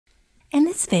In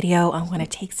this video, I want to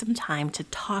take some time to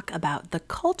talk about the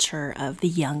culture of the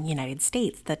young United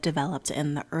States that developed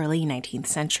in the early 19th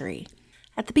century.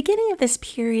 At the beginning of this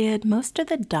period, most of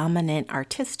the dominant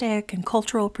artistic and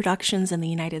cultural productions in the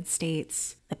United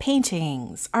States, the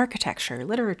paintings, architecture,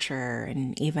 literature,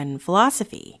 and even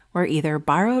philosophy, were either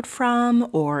borrowed from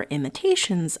or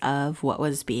imitations of what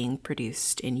was being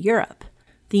produced in Europe.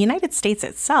 The United States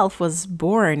itself was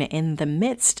born in the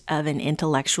midst of an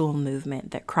intellectual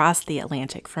movement that crossed the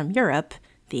Atlantic from Europe,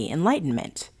 the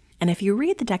Enlightenment. And if you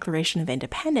read the Declaration of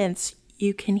Independence,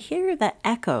 you can hear the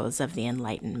echoes of the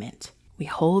Enlightenment. We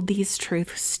hold these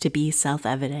truths to be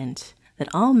self-evident,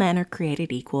 that all men are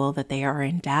created equal, that they are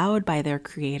endowed by their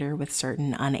Creator with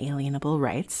certain unalienable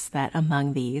rights, that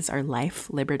among these are life,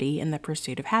 liberty, and the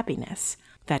pursuit of happiness.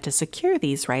 That to secure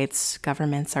these rights,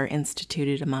 governments are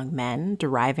instituted among men,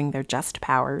 deriving their just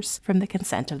powers from the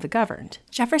consent of the governed.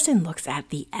 Jefferson looks at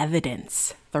the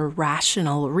evidence, the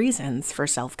rational reasons for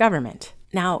self-government.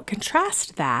 Now,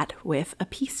 contrast that with a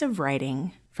piece of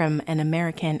writing from an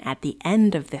American at the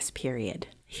end of this period.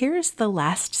 Here's the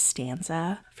last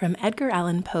stanza from Edgar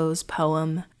Allan Poe's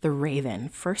poem, The Raven,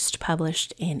 first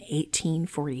published in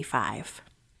 1845.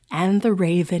 And the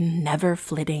raven, never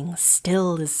flitting,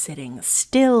 still is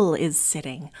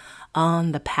sitting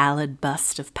on the pallid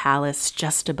bust of Pallas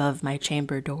just above my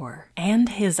chamber door. And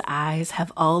his eyes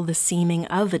have all the seeming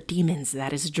of a demon's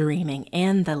that is dreaming,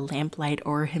 and the lamplight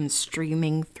o'er him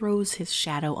streaming throws his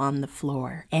shadow on the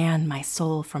floor. And my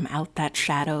soul from out that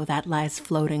shadow that lies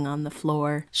floating on the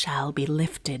floor shall be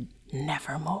lifted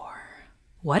nevermore.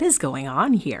 What is going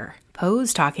on here?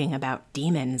 Poe's talking about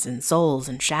demons and souls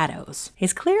and shadows.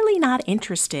 He's clearly not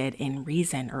interested in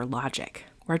reason or logic.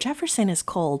 Where Jefferson is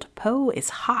cold, Poe is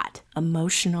hot,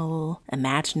 emotional,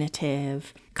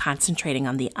 imaginative, concentrating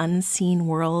on the unseen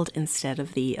world instead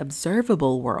of the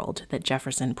observable world that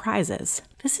Jefferson prizes.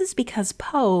 This is because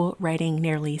Poe, writing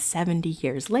nearly 70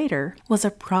 years later, was a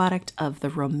product of the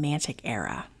Romantic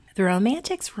era. The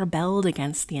Romantics rebelled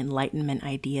against the Enlightenment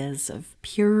ideas of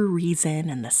pure reason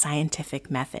and the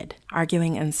scientific method,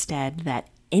 arguing instead that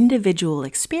individual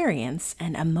experience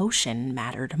and emotion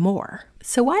mattered more.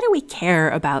 So why do we care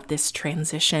about this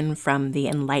transition from the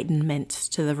Enlightenment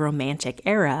to the Romantic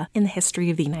era in the history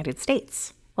of the United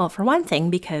States? Well, for one thing,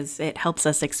 because it helps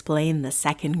us explain the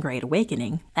Second Great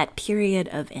Awakening, that period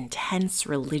of intense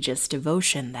religious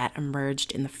devotion that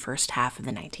emerged in the first half of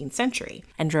the 19th century,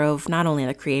 and drove not only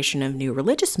the creation of new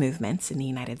religious movements in the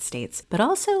United States, but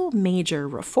also major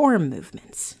reform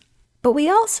movements. But we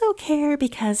also care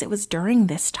because it was during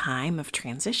this time of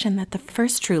transition that the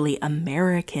first truly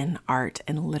American art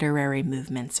and literary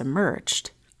movements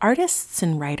emerged. Artists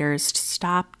and writers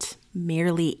stopped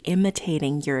merely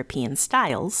imitating European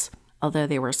styles, although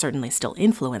they were certainly still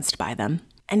influenced by them,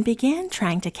 and began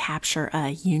trying to capture a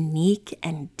unique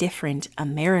and different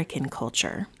American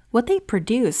culture. What they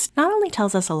produced not only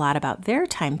tells us a lot about their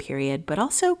time period, but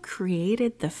also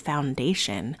created the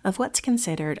foundation of what's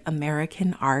considered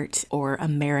American art or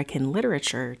American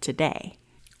literature today.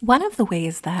 One of the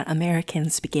ways that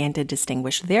Americans began to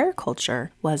distinguish their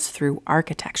culture was through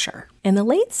architecture. In the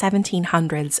late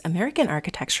 1700s, American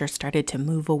architecture started to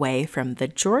move away from the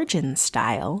Georgian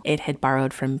style it had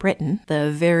borrowed from Britain,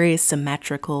 the very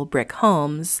symmetrical brick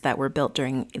homes that were built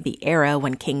during the era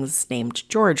when kings named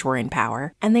George were in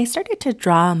power, and they started to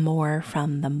draw more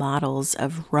from the models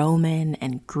of Roman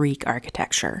and Greek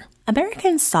architecture.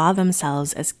 Americans saw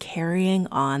themselves as carrying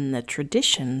on the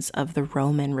traditions of the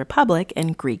Roman Republic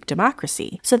and Greek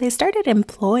democracy, so they started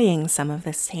employing some of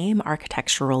the same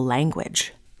architectural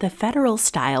language. The federal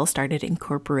style started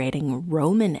incorporating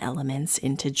Roman elements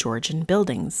into Georgian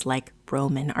buildings, like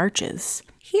Roman arches.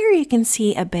 Here you can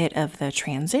see a bit of the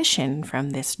transition from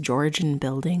this Georgian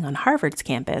building on Harvard's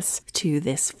campus to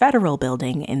this federal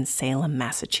building in Salem,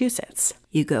 Massachusetts.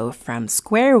 You go from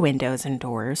square windows and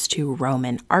doors to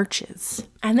Roman arches.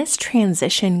 And this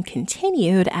transition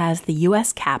continued as the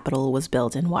U.S. Capitol was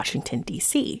built in Washington,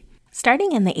 D.C.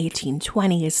 Starting in the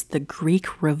 1820s, the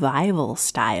Greek Revival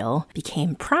style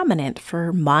became prominent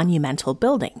for monumental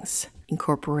buildings,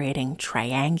 incorporating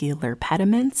triangular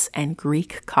pediments and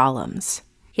Greek columns.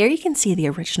 Here you can see the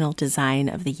original design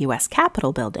of the U.S.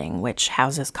 Capitol building, which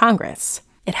houses Congress.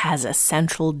 It has a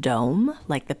central dome,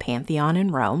 like the Pantheon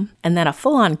in Rome, and then a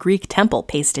full-on Greek temple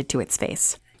pasted to its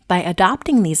face. By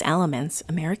adopting these elements,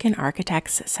 American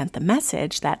architects sent the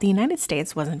message that the United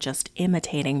States wasn't just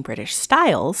imitating British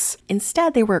styles.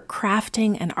 Instead, they were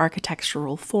crafting an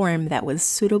architectural form that was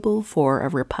suitable for a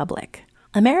republic.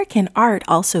 American art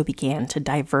also began to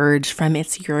diverge from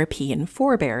its European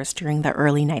forebears during the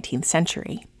early 19th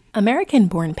century.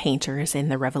 American-born painters in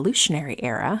the Revolutionary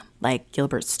era, like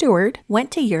Gilbert Stuart, went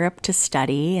to Europe to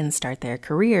study and start their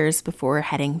careers before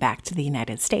heading back to the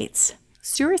United States.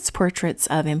 Stuart's portraits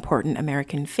of important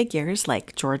American figures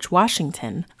like George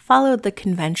Washington followed the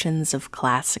conventions of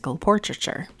classical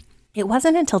portraiture. It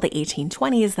wasn't until the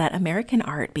 1820s that American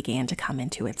art began to come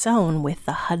into its own with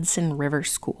the Hudson River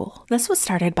School. This was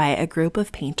started by a group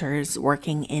of painters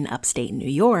working in upstate New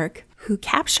York who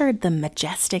captured the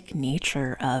majestic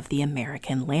nature of the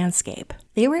American landscape.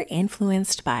 They were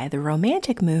influenced by the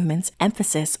Romantic movement's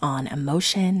emphasis on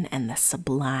emotion and the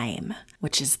sublime,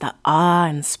 which is the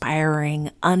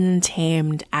awe-inspiring,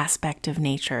 untamed aspect of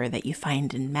nature that you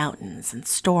find in mountains and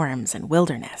storms and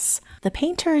wilderness. The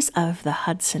painters of the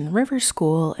Hudson River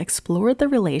School explored the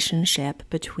relationship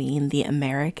between the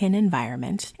American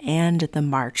environment and the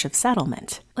march of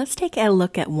settlement. Let's take a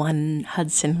look at one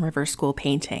Hudson River School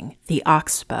painting, the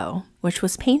Oxbow, which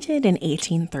was painted in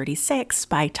 1836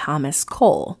 by Thomas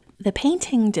Cole. The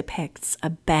painting depicts a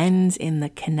bend in the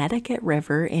Connecticut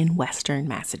River in western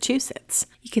Massachusetts.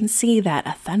 You can see that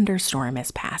a thunderstorm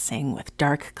is passing with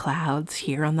dark clouds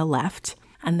here on the left,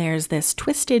 and there's this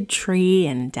twisted tree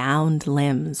and downed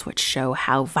limbs which show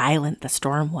how violent the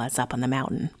storm was up on the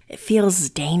mountain. It feels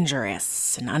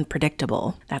dangerous and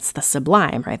unpredictable. That's the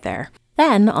sublime right there.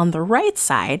 Then, on the right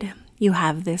side, you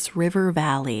have this river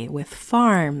valley with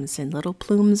farms and little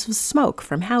plumes of smoke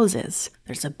from houses.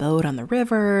 There's a boat on the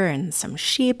river and some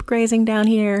sheep grazing down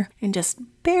here, and just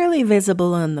barely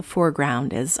visible in the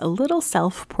foreground is a little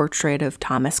self-portrait of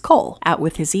Thomas Cole out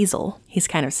with his easel. He's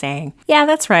kind of saying, "Yeah,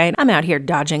 that's right, I'm out here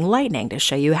dodging lightning to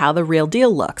show you how the real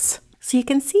deal looks." So you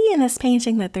can see in this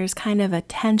painting that there's kind of a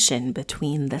tension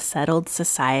between the settled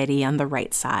society on the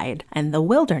right side and the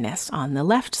wilderness on the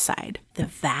left side. The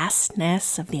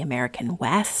vastness of the American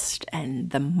West and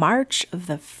the march of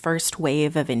the first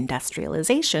wave of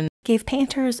industrialization gave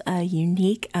painters a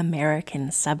unique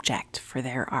American subject for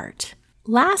their art.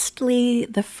 Lastly,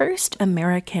 the first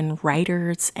American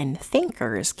writers and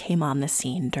thinkers came on the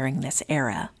scene during this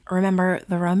era. Remember,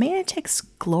 the Romantics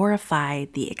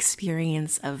glorified the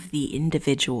experience of the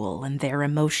individual and their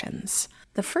emotions.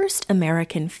 The first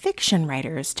American fiction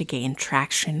writers to gain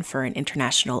traction for an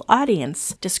international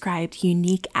audience described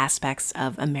unique aspects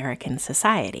of American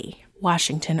society.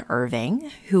 Washington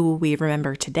Irving, who we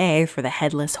remember today for the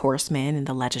Headless Horseman and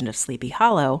the Legend of Sleepy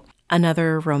Hollow,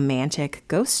 another romantic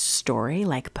ghost story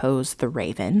like Poe's The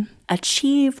Raven,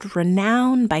 achieved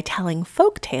renown by telling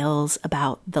folk tales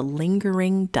about the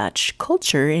lingering Dutch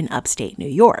culture in upstate New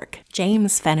York.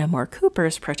 James Fenimore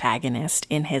Cooper's protagonist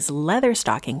in his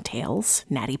Leatherstocking Tales,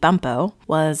 Natty Bumppo,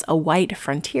 was a white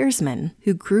frontiersman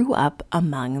who grew up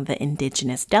among the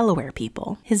indigenous Delaware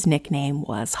people. His nickname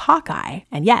was Hawkeye,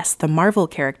 and yes, the Marvel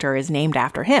character is named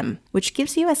after him, which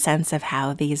gives you a sense of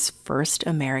how these first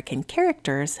American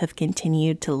characters have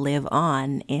continued to live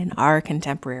on in our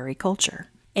contemporary culture.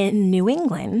 In New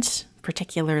England,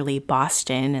 particularly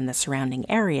Boston and the surrounding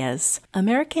areas,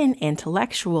 American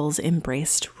intellectuals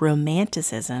embraced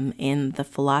Romanticism in the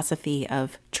philosophy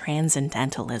of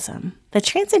Transcendentalism. The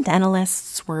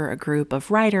Transcendentalists were a group of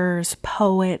writers,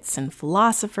 poets, and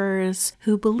philosophers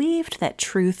who believed that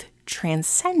truth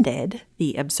transcended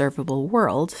the observable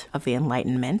world of the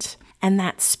Enlightenment, and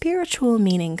that spiritual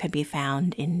meaning could be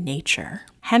found in nature.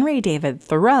 Henry David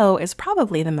Thoreau is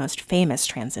probably the most famous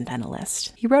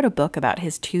transcendentalist. He wrote a book about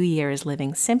his 2 years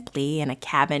living simply in a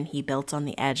cabin he built on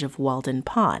the edge of Walden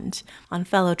Pond, on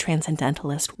fellow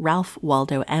transcendentalist Ralph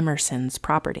Waldo Emerson's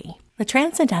property. The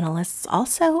Transcendentalists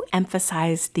also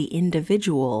emphasized the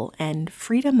individual and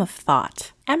freedom of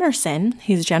thought. Emerson,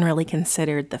 who's generally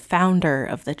considered the founder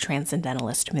of the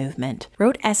Transcendentalist movement,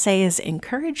 wrote essays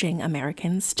encouraging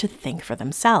Americans to think for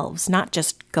themselves, not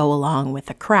just go along with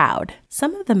the crowd.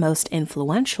 Some of the most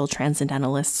influential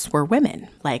Transcendentalists were women,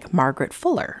 like Margaret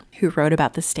Fuller, who wrote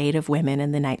about the state of women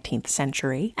in the 19th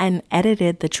century and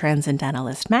edited the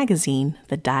Transcendentalist magazine,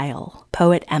 The Dial.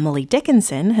 Poet Emily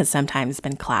Dickinson has sometimes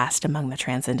been classed among the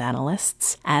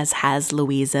Transcendentalists, as has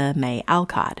Louisa May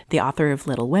Alcott, the author of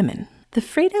Little Women. The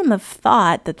freedom of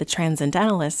thought that the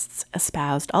Transcendentalists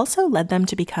espoused also led them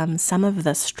to become some of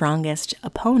the strongest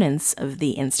opponents of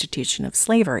the institution of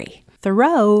slavery.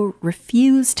 Thoreau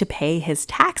refused to pay his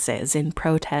taxes in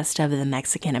protest of the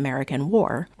Mexican-American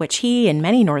War, which he and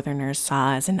many Northerners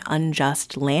saw as an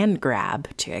unjust land grab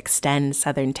to extend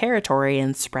Southern territory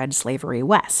and spread slavery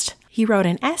west. He wrote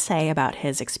an essay about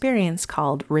his experience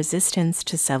called Resistance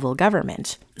to Civil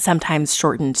Government, sometimes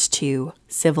shortened to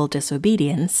Civil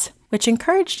Disobedience, which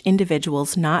encouraged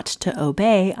individuals not to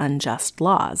obey unjust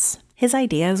laws. His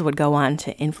ideas would go on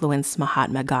to influence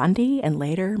Mahatma Gandhi and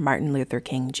later Martin Luther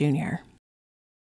King Jr.